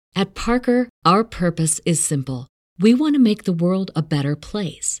At Parker, our purpose is simple. We want to make the world a better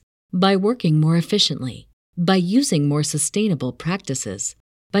place by working more efficiently, by using more sustainable practices,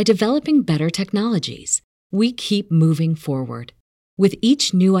 by developing better technologies. We keep moving forward. With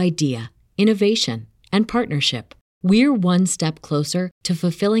each new idea, innovation, and partnership, we're one step closer to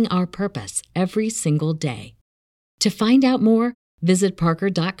fulfilling our purpose every single day. To find out more, visit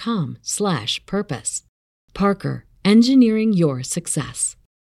parker.com/purpose. Parker, engineering your success.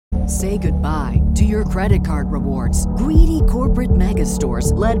 Say goodbye to your credit card rewards. Greedy corporate mega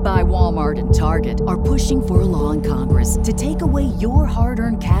stores, led by Walmart and Target, are pushing for a law in Congress to take away your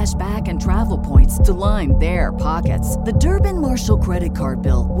hard-earned cash back and travel points to line their pockets. The Durbin-Marshall credit card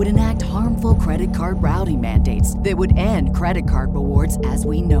bill would enact harmful credit card routing mandates that would end credit card rewards as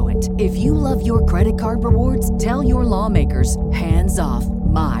we know it. If you love your credit card rewards, tell your lawmakers, hands off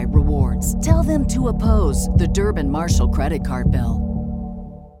my rewards. Tell them to oppose the Durbin-Marshall credit card bill.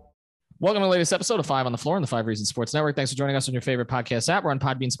 Welcome to the latest episode of 5 on the Floor on the 5 Reasons Sports Network. Thanks for joining us on your favorite podcast app. We're on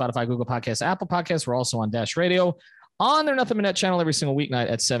Podbean, Spotify, Google Podcasts, Apple Podcasts. We're also on Dash Radio on their Nothing But Net channel every single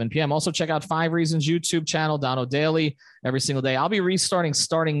weeknight at 7 p.m. Also, check out 5 Reasons YouTube channel, Dono Daily, every single day. I'll be restarting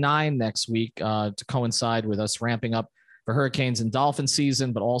starting 9 next week to coincide with us ramping up for Hurricanes and Dolphin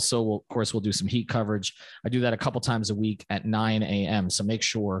season, but also, of course, we'll do some Heat coverage. I do that a couple times a week at 9 a.m., so make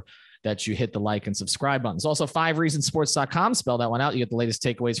sure that you hit the like and subscribe buttons. Also, 5reasonsports.com. Spell that one out. You get the latest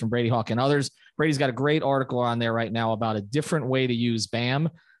takeaways from Brady Hawk and others. Brady's got a great article on there right now about a different way to use BAM.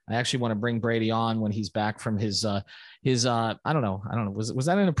 I actually want to bring Brady on when he's back from his I don't know. Was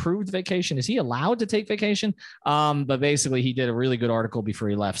that an approved vacation? Is he allowed to take vacation? But basically he did a really good article before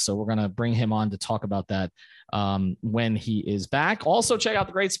he left. So we're going to bring him on to talk about that when he is back. Also, check out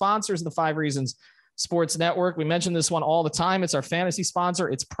the great sponsors of the 5 Reasons Sports Network. We mention this one all the time. It's our fantasy sponsor.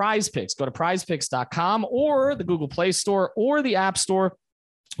 It's Prize Picks. Go to prizepicks.com or the Google Play Store or the App Store.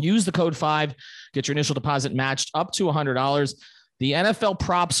 Use the code 5. Get your initial deposit matched up to $100. The NFL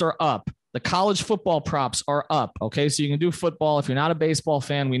props are up. The college football props are up. Okay, so you can do football. If you're not a baseball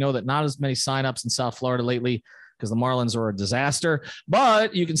fan, we know that not as many signups in South Florida lately because the Marlins are a disaster,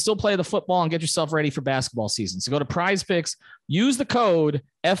 but you can still play the football and get yourself ready for basketball season. So go to Prize Picks, use the code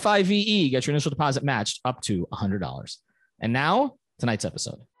FIVE, get your initial deposit matched up to $100. And now, tonight's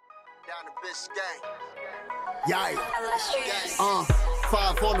episode. Down the bitch gang. Yeah.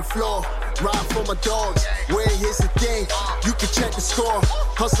 5 on the floor, ride for my dogs. Where here's the thing, you can check the score.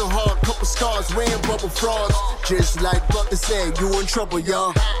 Hustle hard, couple scars, wearing bubble frauds. Just like Butler said, you in trouble,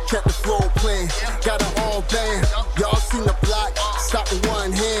 y'all. Kept the floor playing, got it all banned. Y'all seen the block, stop with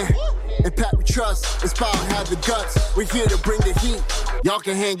one hand. And Pat we trust, it's power, have the guts. We're here to bring the heat, y'all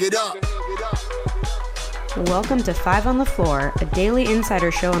can hang it up. Welcome to 5 on the Floor, a daily insider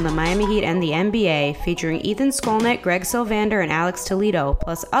show on the Miami Heat and the NBA, featuring Ethan Skolnick, Greg Sylvander, and Alex Toledo,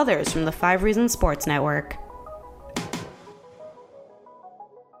 plus others from the 5 Reasons Sports Network. All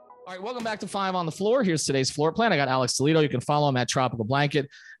right, welcome back to 5 on the Floor. Here's today's floor plan. I got Alex Toledo. You can follow him at Tropical Blanket.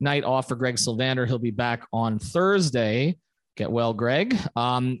 Night off for Greg Sylvander. He'll be back on Thursday. Get well, Greg.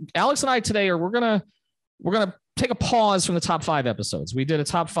 Alex and I today we're gonna take a pause from the top 5 episodes. We did a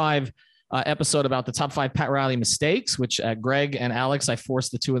top 5 episode about the top 5 Pat Riley mistakes, which Greg and Alex, I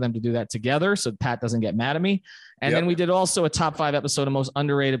forced the two of them to do that together so Pat doesn't get mad at me. And then we did also a top 5 episode of most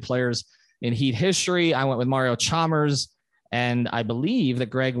underrated players in Heat history. I went with Mario Chalmers, and I believe that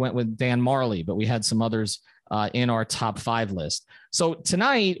Greg went with Dan Marley, but we had some others in our top 5 list. So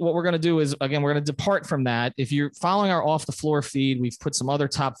tonight, what we're going to do is, again, we're going to depart from that. If you're following our Off the Floor feed, we've put some other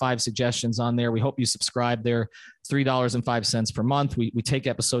top 5 suggestions on there. We hope you subscribe there. $3.05 per month. We take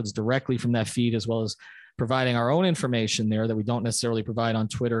episodes directly from that feed, as well as providing our own information there that we don't necessarily provide on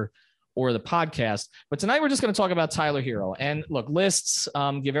Twitter or the podcast. But tonight we're just going to talk about Tyler Herro. And look, lists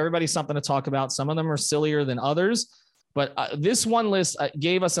give everybody something to talk about. Some of them are sillier than others. But this one list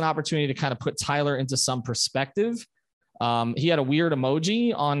gave us an opportunity to kind of put Tyler into some perspective. He had a weird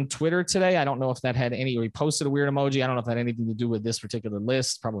emoji on Twitter today. I don't know if that had he posted a weird emoji. I don't know if that had anything to do with this particular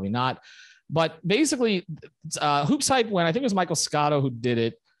list. Probably not. But basically, Hoops Hype, when I think it was Michael Scotto who did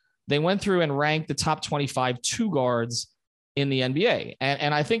it, they went through and ranked the top 25 two guards in the NBA.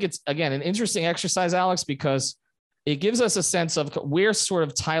 And I think it's, again, an interesting exercise, Alex, because it gives us a sense of where sort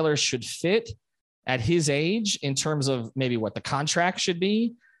of Tyler should fit at his age in terms of maybe what the contract should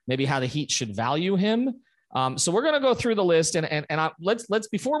be, maybe how the Heat should value him. So we're going to go through the list let's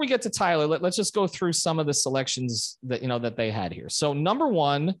before we get to Tyler, let's just go through some of the selections that, that they had here. So number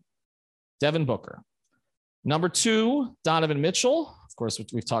 1, Devin Booker. Number 2, Donovan Mitchell. Of course,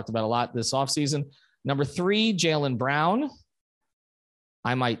 which we've talked about a lot this offseason. Number 3, Jaylen Brown.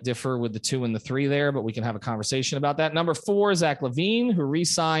 I might differ with the 2 and the 3 there, but we can have a conversation about that. Number 4, Zach LaVine, who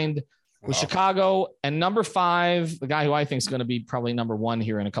re-signed with Chicago. And number 5, the guy who I think is going to be probably number 1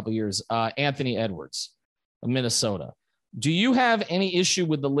 here in a couple of years, Anthony Edwards of Minnesota. Do you have any issue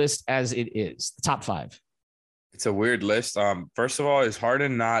with the list as it is, the top 5? It's a weird list. First of all, is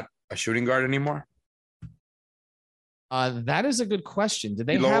Harden not a shooting guard anymore? That is a good question. Did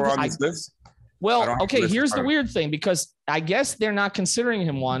they have on this list? Well, okay, here's the weird thing, because I guess they're not considering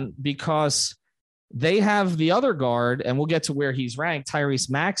him one because they have the other guard, and we'll get to where he's ranked, Tyrese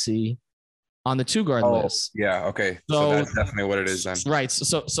Maxey, on the 2-guard list. Yeah, okay. So that's definitely what it is then. Right.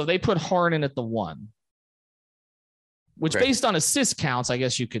 So they put Harden at the 1, which based on assist counts, I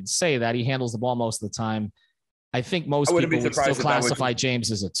guess you could say that he handles the ball most of the time. I think most people would still classify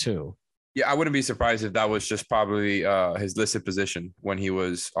James as a 2. Yeah, I wouldn't be surprised if that was just probably his listed position when he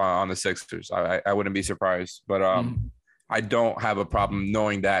was on the Sixers. I wouldn't be surprised, but I don't have a problem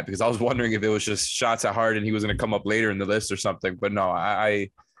knowing that, because I was wondering if it was just shots at Harden, he was going to come up later in the list or something. But no, I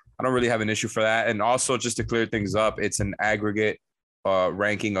don't really have an issue for that. And also, just to clear things up, it's an aggregate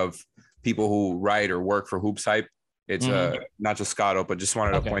ranking of people who write or work for Hoops Hype. It's not just Scotto, but just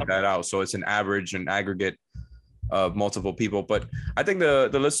wanted to point that out. So it's an average and aggregate of multiple people, but I think the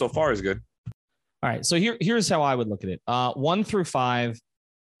list so far is good. All right, so here's how I would look at it. 1 through 5,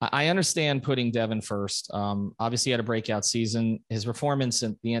 I understand putting Devin first. Obviously, he had a breakout season. His performance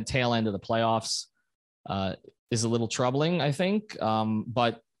at the tail end of the playoffs is a little troubling, I think.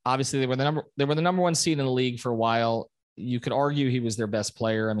 But obviously, they were the number 1 seed in the league for a while. You could argue he was their best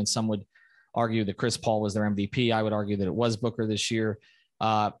player. I mean, some would argue that Chris Paul was their MVP. I would argue that it was Booker this year.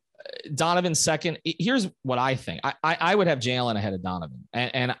 Donovan second. Here's what I think. I would have Jalen ahead of Donovan.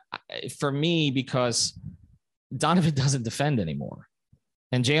 And for me, because Donovan doesn't defend anymore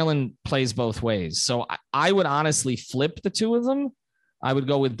and Jalen plays both ways. So I would honestly flip the 2 of them. I would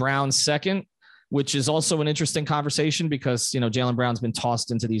go with Brown second, which is also an interesting conversation because, Jaylen Brown's been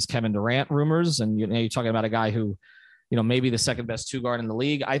tossed into these Kevin Durant rumors. And you're talking about a guy who, maybe the second best 2-guard in the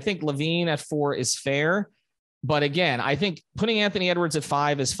league. I think LaVine at 4 is fair. But again, I think putting Anthony Edwards at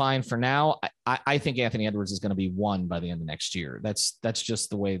 5 is fine for now. I think Anthony Edwards is going to be 1 by the end of next year. That's just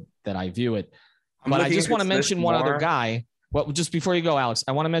the way that I view it. But I just want to mention one other guy. Well, just before you go, Alex,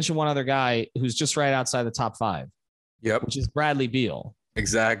 I want to mention one other guy who's just right outside the top 5. Yep. Which is Bradley Beal.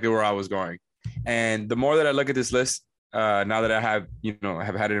 Exactly where I was going. And the more that I look at this list, now that I have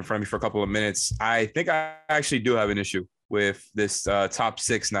had it in front of me for a couple of minutes, I think I actually do have an issue with this top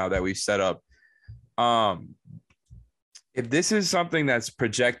 6 now that we've set up. If this is something that's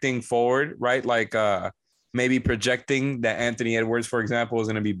projecting forward, right? Like maybe projecting that Anthony Edwards, for example, is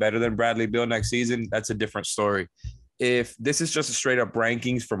going to be better than Bradley Beal next season, that's a different story. If this is just a straight up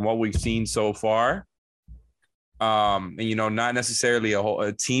rankings from what we've seen so far, and not necessarily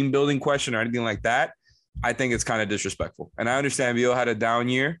a team building question or anything like that, I think it's kind of disrespectful. And I understand Beal had a down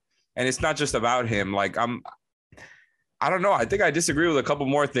year, and it's not just about him. Like I don't know. I think I disagree with a couple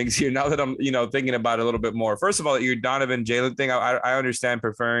more things here now that I'm, thinking about it a little bit more. First of all, your Donovan Jalen thing, I understand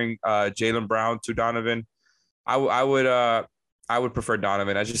preferring Jaylen Brown to Donovan. I would prefer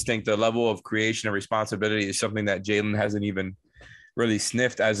Donovan. I just think the level of creation and responsibility is something that Jalen hasn't even really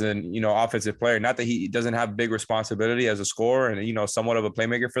sniffed as an, offensive player. Not that he doesn't have big responsibility as a scorer and, somewhat of a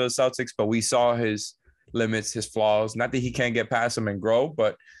playmaker for the Celtics, but we saw his limits, his flaws. Not that he can't get past them and grow,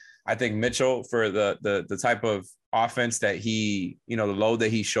 but I think Mitchell, for the type of offense that he, the load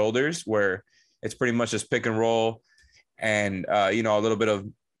that he shoulders, where it's pretty much just pick and roll and, a little bit of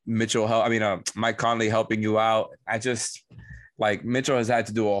Mitchell Mike Conley helping you out. I just like Mitchell has had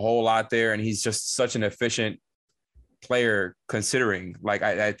to do a whole lot there, and he's just such an efficient player considering, like,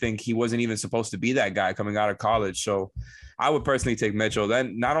 I think he wasn't even supposed to be that guy coming out of college. So I would personally take Mitchell.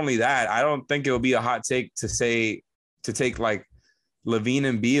 Then not only that, I don't think it would be a hot take to take like LaVine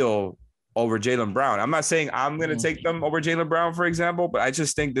and Beal over Jaylen Brown. I'm not saying I'm going to take them over Jaylen Brown, for example, but I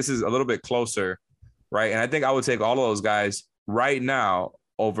just think this is a little bit closer, right? And I think I would take all of those guys right now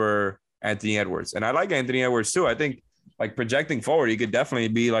over Anthony Edwards. And I like Anthony Edwards too. I think like projecting forward, he could definitely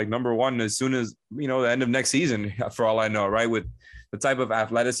be like number 1 as soon as, the end of next season, for all I know, right? With the type of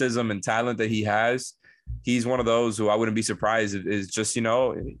athleticism and talent that he has, he's one of those who I wouldn't be surprised is just,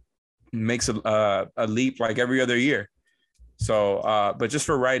 makes a leap like every other year. So, but just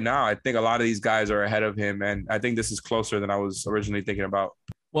for right now, I think a lot of these guys are ahead of him. And I think this is closer than I was originally thinking about.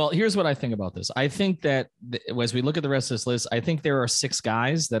 Well, here's what I think about this. I think that as we look at the rest of this list, I think there are 6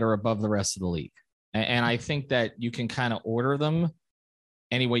 guys that are above the rest of the league. And I think that you can kind of order them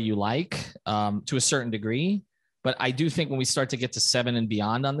any way you like, to a certain degree. But I do think when we start to get to 7 and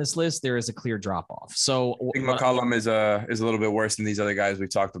beyond on this list, there is a clear drop off. So I think McCollum is a little bit worse than these other guys we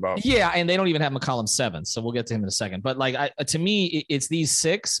talked about. Yeah, and they don't even have McCollum 7, so we'll get to him in a second. But like, to me, it's these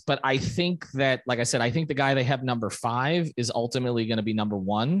 6. But I think that, like I said, I think the guy they have number 5 is ultimately going to be number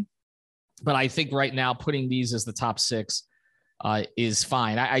 1. But I think right now putting these as the top 6 is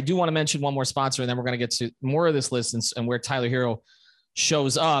fine. I do want to mention one more sponsor, and then we're going to get to more of this list and where Tyler Herro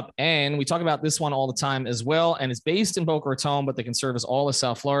shows up. And we talk about this one all the time as well. And it's based in Boca Raton, but they can service all of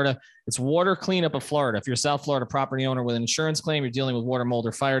South Florida. It's Water Cleanup of Florida. If you're a South Florida property owner with an insurance claim, you're dealing with water, mold,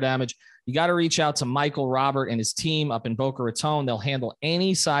 or fire damage, you got to reach out to Michael Robert and his team up in Boca Raton. They'll handle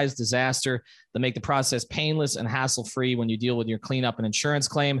any size disaster. They'll make the process painless and hassle-free when you deal with your cleanup and insurance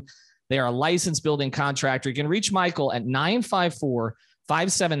claim. They are a licensed building contractor. You can reach Michael at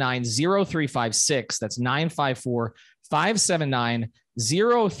 954-579-0356. That's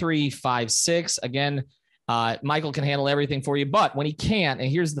 954-579-0356. Again, Michael can handle everything for you, but when he can't, and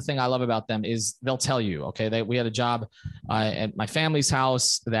here's the thing I love about them is they'll tell you, okay, we had a job at my family's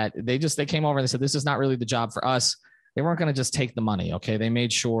house that they came over and they said, this is not really the job for us. They weren't going to just take the money. Okay. They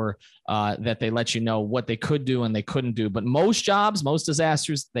made sure that they let you know what they could do and they couldn't do, but most jobs, most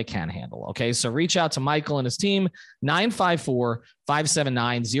disasters, they can handle. Okay. So reach out to Michael and his team,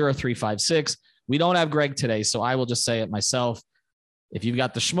 954-579-0356. We don't have Greg today, so I will just say it myself. If you've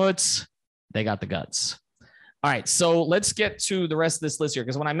got the schmutz, they got the guts. All right, so let's get to the rest of this list here,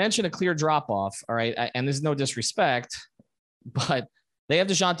 because when I mentioned a clear drop-off, all right, and there's no disrespect, but they have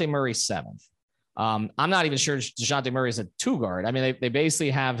DeJounte Murray 7th. I'm not even sure DeJounte Murray is a 2 guard. I mean, they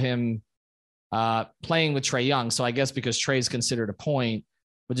basically have him playing with Trae Young, so I guess because Trae's considered a point,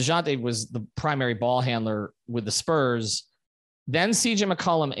 but DeJounte was the primary ball handler with the Spurs. Then CJ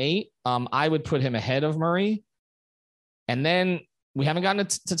McCollum 8. I would put him ahead of Murray. And then we haven't gotten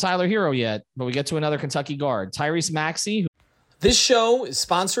to Tyler Herro yet, but we get to another Kentucky guard, Tyrese Maxey. This show is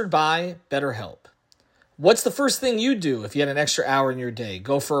sponsored by BetterHelp. What's the first thing you do if you had an extra hour in your day?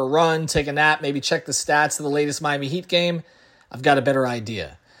 Go for a run, take a nap, maybe check the stats of the latest Miami Heat game? I've got a better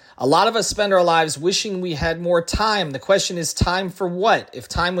idea. A lot of us spend our lives wishing we had more time. The question is, time for what? If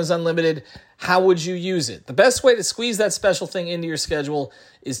time was unlimited, how would you use it? The best way to squeeze that special thing into your schedule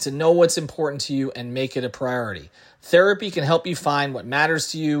is to know what's important to you and make it a priority. Therapy can help you find what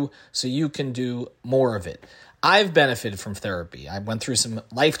matters to you so you can do more of it. I've benefited from therapy. I went through some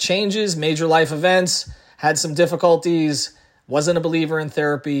life changes, major life events, had some difficulties, wasn't a believer in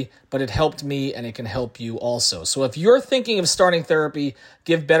therapy, but it helped me and it can help you also. So if you're thinking of starting therapy,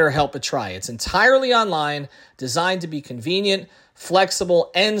 give BetterHelp a try. It's entirely online, designed to be convenient,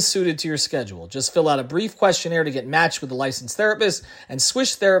 flexible, and suited to your schedule. Just fill out a brief questionnaire to get matched with a licensed therapist and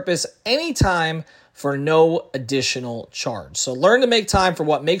switch therapists anytime for no additional charge. So learn to make time for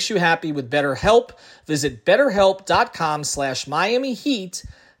what makes you happy with BetterHelp. Visit BetterHelp.com/Miami Heat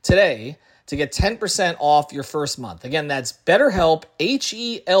today to get 10% off your first month. Again, that's BetterHelp,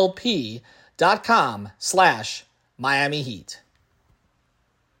 HELP.com/Miami Heat.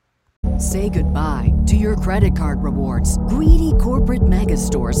 Say goodbye to your credit card rewards. Greedy corporate mega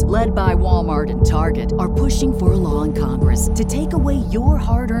stores, led by Walmart and Target, are pushing for a law in Congress to take away your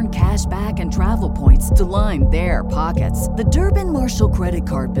hard-earned cash back and travel points to line their pockets. The Durbin-Marshall credit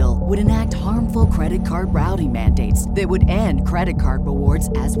card bill would enact harmful credit card routing mandates that would end credit card rewards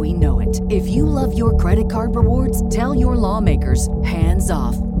as we know it. If you love your credit card rewards, tell your lawmakers, hands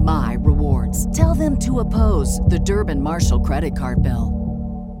off my rewards. Tell them to oppose the Durbin-Marshall credit card bill.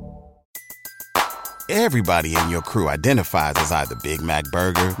 Everybody in your crew identifies as either Big Mac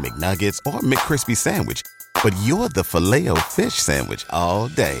Burger, McNuggets, or McCrispy Sandwich. But you're the Filet-O-Fish Sandwich all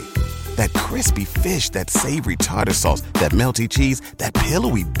day. That crispy fish, that savory tartar sauce, that melty cheese, that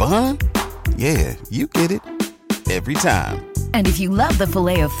pillowy bun. Yeah, you get it. Every time. And if you love the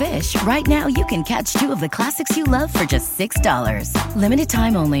Filet-O-Fish, right now you can catch 2 of the classics you love for just $6. Limited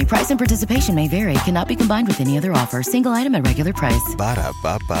time only. Price and participation may vary. Cannot be combined with any other offer. Single item at regular price.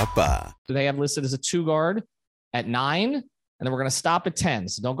 Ba-da-ba-ba-ba. They have listed as a 2 guard at 9, and then we're going to stop at 10,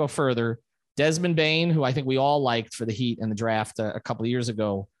 so don't go further. Desmond Bane, who I think we all liked for the Heat in the draft a couple of years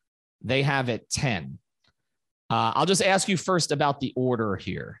ago, they have at 10. I'll just ask you first about the order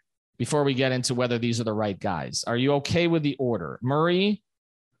here before we get into whether these are the right guys. Are you okay with the order? Murray,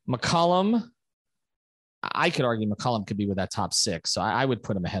 McCollum. I could argue McCollum could be with that top 6, so I would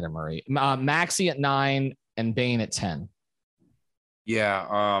put him ahead of Murray. Maxey at 9 and Bane at 10.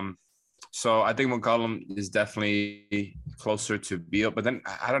 Yeah, so I think McCollum is definitely closer to Beal, but then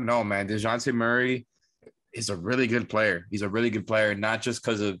I don't know, man. DeJounte Murray is a really good player. He's a really good player, not just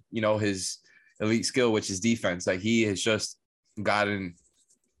because of, his elite skill, which is defense. Like, he has just gotten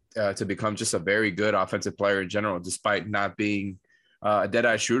to become just a very good offensive player in general, despite not being a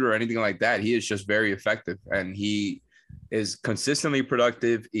dead-eye shooter or anything like that. He is just very effective, and he is consistently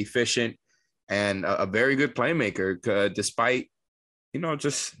productive, efficient, and a very good playmaker, despite,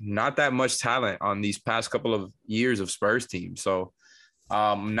 just not that much talent on these past couple of years of Spurs teams. So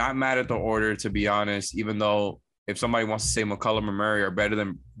not mad at the order, to be honest, even though if somebody wants to say McCollum or Murray are better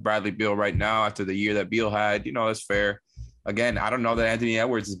than Bradley Beal right now after the year that Beal had, that's fair. Again, I don't know that Anthony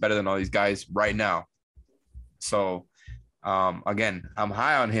Edwards is better than all these guys right now. So, again, I'm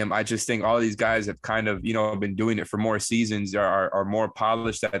high on him. I just think all these guys have kind of, been doing it for more seasons, are more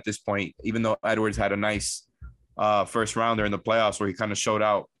polished at this point, even though Edwards had a nice first rounder in the playoffs where he kind of showed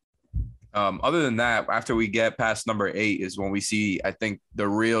out. Other than that, after we get past number 8 is when we see, I think, the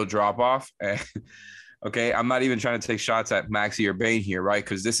real drop off. Okay, I'm not even trying to take shots at Maxey or Bane here, right?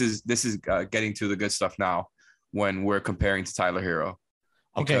 Because this is getting to the good stuff now when we're comparing to Tyler Herro.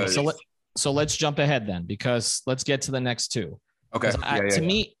 Okay, so let's jump ahead then, because let's get to the next two. Okay.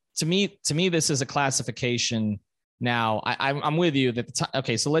 To me, this is a classification. Now, I'm with you that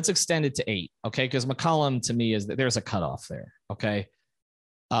okay, so let's extend it to 8. Okay, because McCollum to me is that there's a cutoff there. Okay,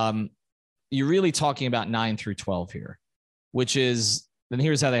 you're really talking about 9 through 12 here, which is, then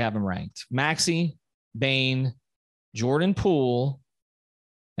here's how they have them ranked: Maxey, Bane, Jordan Poole,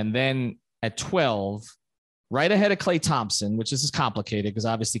 and then at 12, right ahead of Klay Thompson, which is complicated because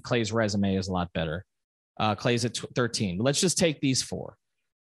obviously Klay's resume is a lot better. Klay's at 13. But let's just take these 4.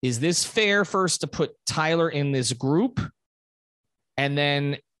 Is this fair first to put Tyler in this group? And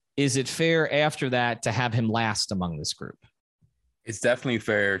then is it fair after that to have him last among this group? It's definitely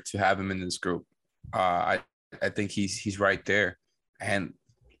fair to have him in this group. I think he's right there. And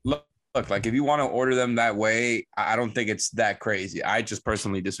look, like if you want to order them that way, I don't think it's that crazy. I just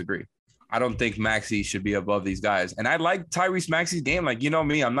personally disagree. I don't think Maxey should be above these guys. And I like Tyrese Maxey's game. Like,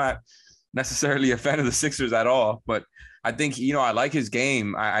 me, I'm not necessarily a fan of the Sixers at all, but I think, I like his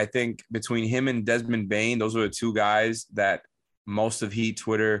game. I think between him and Desmond Bane, those were the 2 guys that most of Heat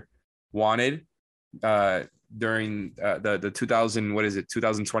Twitter wanted during the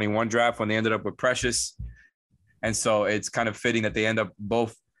 2021 draft when they ended up with Precious. And so it's kind of fitting that they end up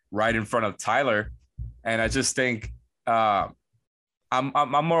both right in front of Tyler. And I just think I'm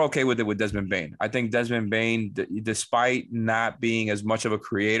more okay with it with Desmond Bane. I think Desmond Bane, despite not being as much of a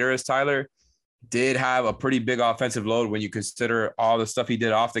creator as Tyler, did have a pretty big offensive load when you consider all the stuff he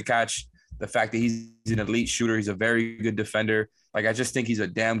did off the catch, the fact that he's an elite shooter, he's a very good defender. Like, I just think he's a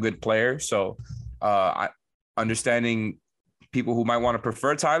damn good player. So understanding people who might want to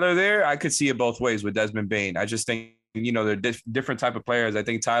prefer Tyler there, I could see it both ways with Desmond Bane. I just think, they're different type of players. I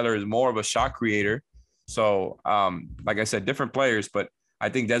think Tyler is more of a shot creator. So, like I said, different players, but I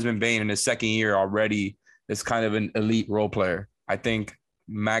think Desmond Bane in his second year already is kind of an elite role player. I think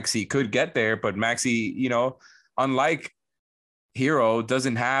Maxey could get there, but Maxey, unlike Herro,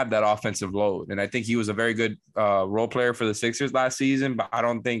 doesn't have that offensive load. And I think he was a very good role player for the Sixers last season, but I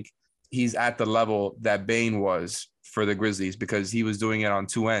don't think he's at the level that Bane was for the Grizzlies because he was doing it on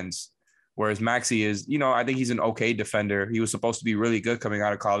 2 ends. Whereas Maxey is, I think he's an okay defender. He was supposed to be really good coming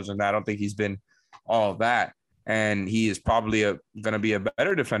out of college, and I don't think he's been all of that. And he is probably going to be a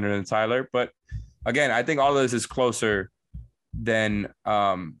better defender than Tyler. But again, I think all of this is closer than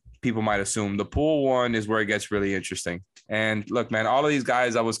people might assume. The Poole one is where it gets really interesting. And look, man, all of these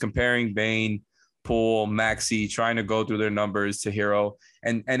guys, I was comparing Bane, Poole, Maxey, trying to go through their numbers to Herro.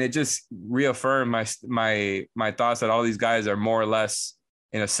 And it just reaffirmed my thoughts that all these guys are more or less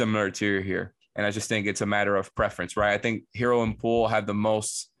in a similar tier here. And I just think it's a matter of preference, right? I think Herro and Poole have the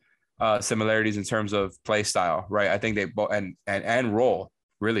most similarities in terms of play style, right? I think they both and role,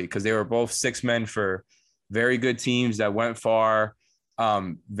 really, because they were both 6 men for very good teams that went far,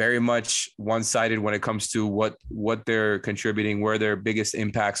 very much one-sided when it comes to what they're contributing, where their biggest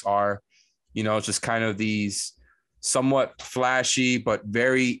impacts are. Just kind of these somewhat flashy but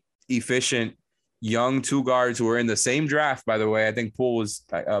very efficient young 2 guards who were in the same draft, by the way. I think Poole was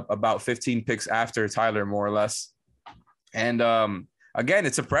about 15 picks after Tyler, more or less. And again,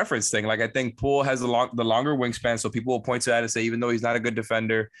 it's a preference thing. Like, I think Poole has the longer wingspan, so people will point to that and say, even though he's not a good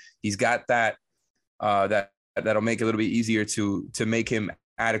defender, he's got that that'll make it a little bit easier to make him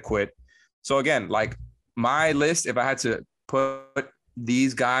adequate. So again, like my list, if I had to put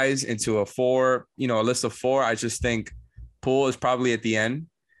these guys into a list of 4, I just think Poole is probably at the end.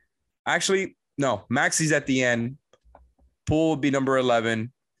 Actually, no, Maxey's at the end. Poole would be number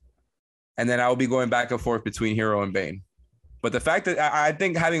 11. And then I will be going back and forth between Herro and Bane. But the fact that I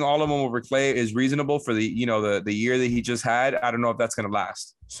think having all of them over Klay is reasonable for the year that he just had. I don't know if that's going to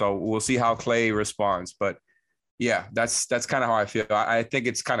last. So we'll see how Klay responds. But Yeah, that's kind of how I feel. I think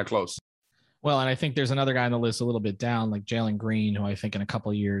it's kind of close. Well, and I think there's another guy on the list a little bit down, like Jalen Green, who I think in a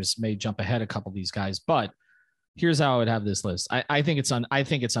couple of years may jump ahead a couple of these guys. But here's how I would have this list. I think it's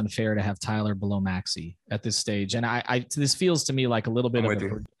unfair to have Tyler below Maxey at this stage, and this feels to me like a little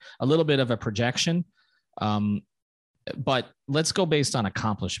bit of a projection. But let's go based on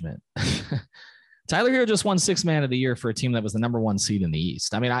accomplishment. Tyler Herro just won Sixth Man of the Year for a team that was the number 1 seed in the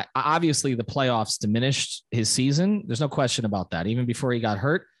East. I mean, obviously the playoffs diminished his season. There's no question about that, even before he got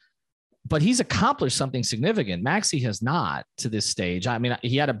hurt. But he's accomplished something significant. Maxey has not to this stage. I mean,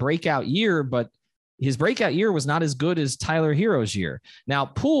 he had a breakout year, but his breakout year was not as good as Tyler Herro's year. Now,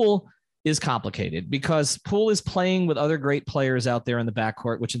 Poole is complicated because Poole is playing with other great players out there in the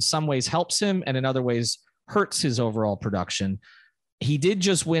backcourt, which in some ways helps him and in other ways hurts his overall production. He did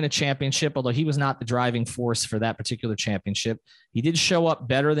just win a championship, although he was not the driving force for that particular championship. He did show up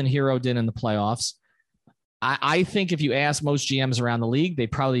better than Herro did in the playoffs. I think if you ask most GMs around the league,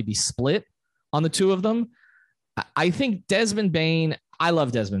 they'd probably be split on the two of them. I think Desmond Bane, I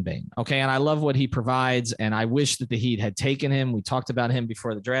love Desmond Bane, okay? And I love what he provides, and I wish that the Heat had taken him. We talked about him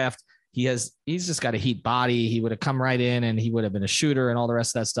before the draft. He's just got a Heat body. He would have come right in, and he would have been a shooter and all the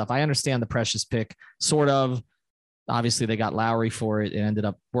rest of that stuff. I understand the Precious pick, sort of. Obviously, they got Lowry for it. It ended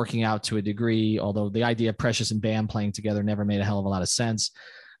up working out to a degree, although the idea of Precious and Bam playing together never made a hell of a lot of sense.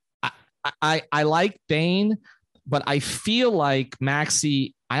 I like Bane, but I feel like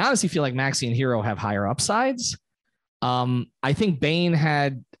Maxey, I honestly feel like Maxey and Herro have higher upsides. I think Bane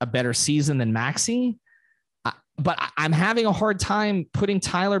had a better season than Maxey, but I'm having a hard time putting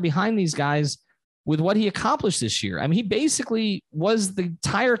Tyler behind these guys with what he accomplished this year. I mean, he basically was the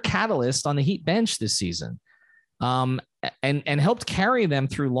entire catalyst on the Heat bench this season, and helped carry them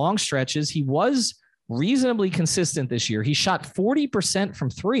through long stretches. He was reasonably consistent this year. He shot 40%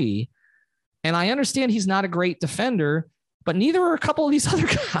 from three. And I understand he's not a great defender, but neither are a couple of these other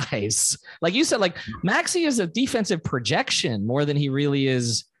guys. Like you said, like Maxey is a defensive projection more than he really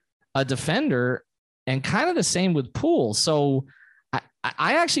is a defender, and kind of the same with Poole. So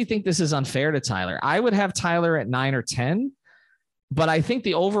I actually think this is unfair to Tyler. I would have Tyler at 9 or 10, but I think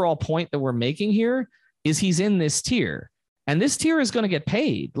the overall point that we're making here is he's in this tier. And this tier is going to get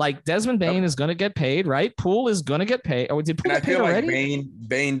paid. Like Desmond Bane is going to get paid, right? Poole is going to get paid. Oh, did Poole get paid already? I feel like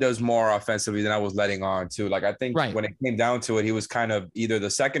Bane does more offensively than I was letting on too. Like I think when it came down to it, he was kind of either the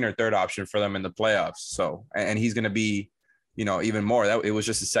second or third option for them in the playoffs. So, and he's going to be, even more. That it was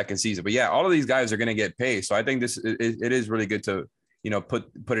just the second season. But yeah, all of these guys are going to get paid. So I think it is really good to,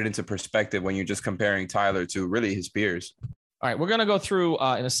 put it into perspective when you're just comparing Tyler to really his peers. All right, we're going to go through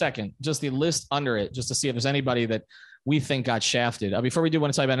in a second just the list under it, just to see if there's anybody that we think got shafted. Before we do, I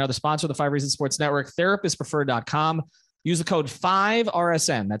want to tell you about another sponsor of the 5 Reasons Sports Network, therapistpreferred.com. Use the code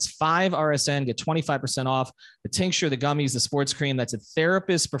 5RSN. That's 5RSN. Get 25% off the tincture, the gummies, the sports cream. That's at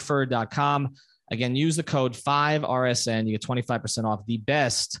therapistpreferred.com. Again, use the code 5RSN. You get 25% off the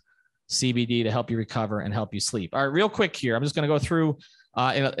best CBD to help you recover and help you sleep. All right, real quick here. I'm just going to go through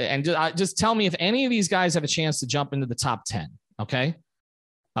and just tell me if any of these guys have a chance to jump into the top 10. Okay.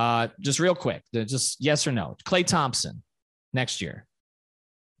 Just real quick, just yes or no. Klay Thompson next year.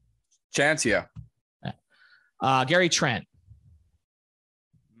 Chance, yeah. Gary Trent.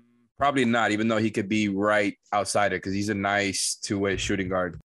 Probably not, even though he could be right outside it because he's a nice two-way shooting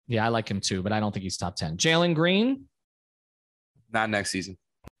guard. Yeah, I like him too, but I don't think he's top 10. Jalen Green. Not next season.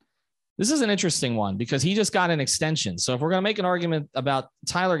 This is an interesting one because he just got an extension. So if we're going to make an argument about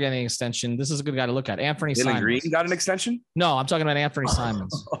Tyler getting an extension, this is a good guy to look at. Anthony Simons. Green got an extension? No, I'm talking about Anthony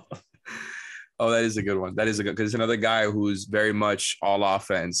Simons. Oh, that is a good one. That is a good, because it's another guy who's very much all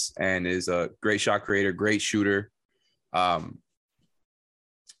offense and is a great shot creator, great shooter. I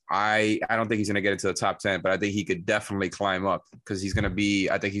don't think he's going to get into the top 10, but I think he could definitely climb up because he's going to be,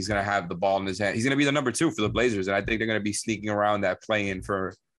 I think he's going to have the ball in his hand. He's going to be the number 2 for the Blazers. And I think they're going to be sneaking around that play-in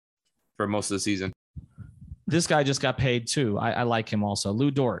for most of the season. This guy just got paid too. I like him also. Lou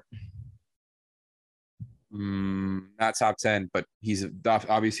Dort. Not top 10, but he's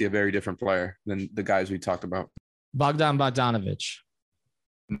obviously a very different player than the guys we talked about. Bogdan Bogdanovic.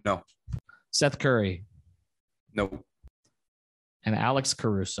 No. Seth Curry. No. And Alex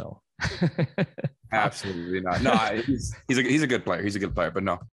Caruso. Absolutely not. No, he's a good player. He's a good player, but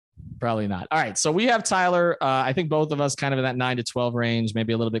no. Probably not. All right. So we have Tyler. I think both of us kind of in that 9 to 12 range,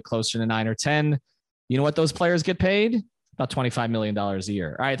 maybe a little bit closer to 9 or 10. You know what those players get paid? About $25 million a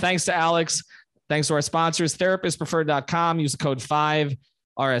year. All right. Thanks to Alex. Thanks to our sponsors, therapistpreferred.com. Use the code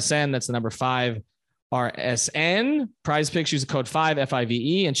 5RSN. That's the number 5RSN. Prize Picks, use the code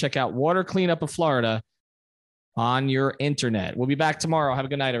 5FIVE and check out Water Cleanup of Florida on your internet. We'll be back tomorrow. Have a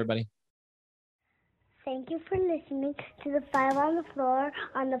good night, everybody. Thank you for listening listening to the Five on the Floor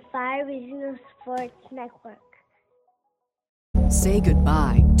on the Five Regional Sports Network. Say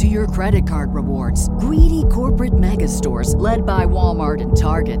goodbye to your credit card rewards. Greedy corporate mega stores, led by Walmart and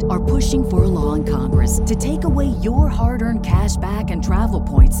Target, are pushing for a law in Congress to take away your hard-earned cash back and travel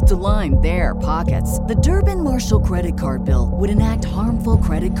points to line their pockets. The Durbin-Marshall credit card bill would enact harmful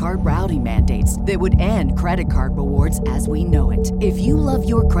credit card routing mandates that would end credit card rewards as we know it. If you love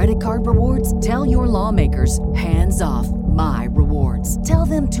your credit card rewards, tell your lawmakers, hands off my rewards. Tell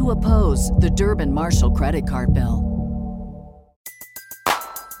them to oppose the Durbin-Marshall credit card bill.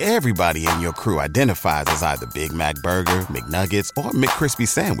 Everybody in your crew identifies as either Big Mac Burger, McNuggets, or McCrispy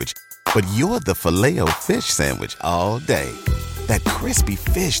Sandwich. But you're the Filet-O-Fish Sandwich all day. That crispy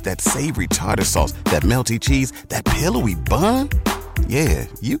fish, that savory tartar sauce, that melty cheese, that pillowy bun. Yeah,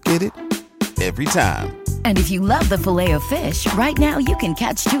 you get it. Every time. And if you love the Filet-O-Fish, right now you can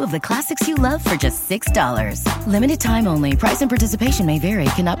catch two of the classics you love for just $6. Limited time only. Price and participation may vary.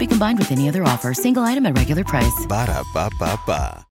 Cannot be combined with any other offer. Single item at regular price. Ba-da-ba-ba-ba.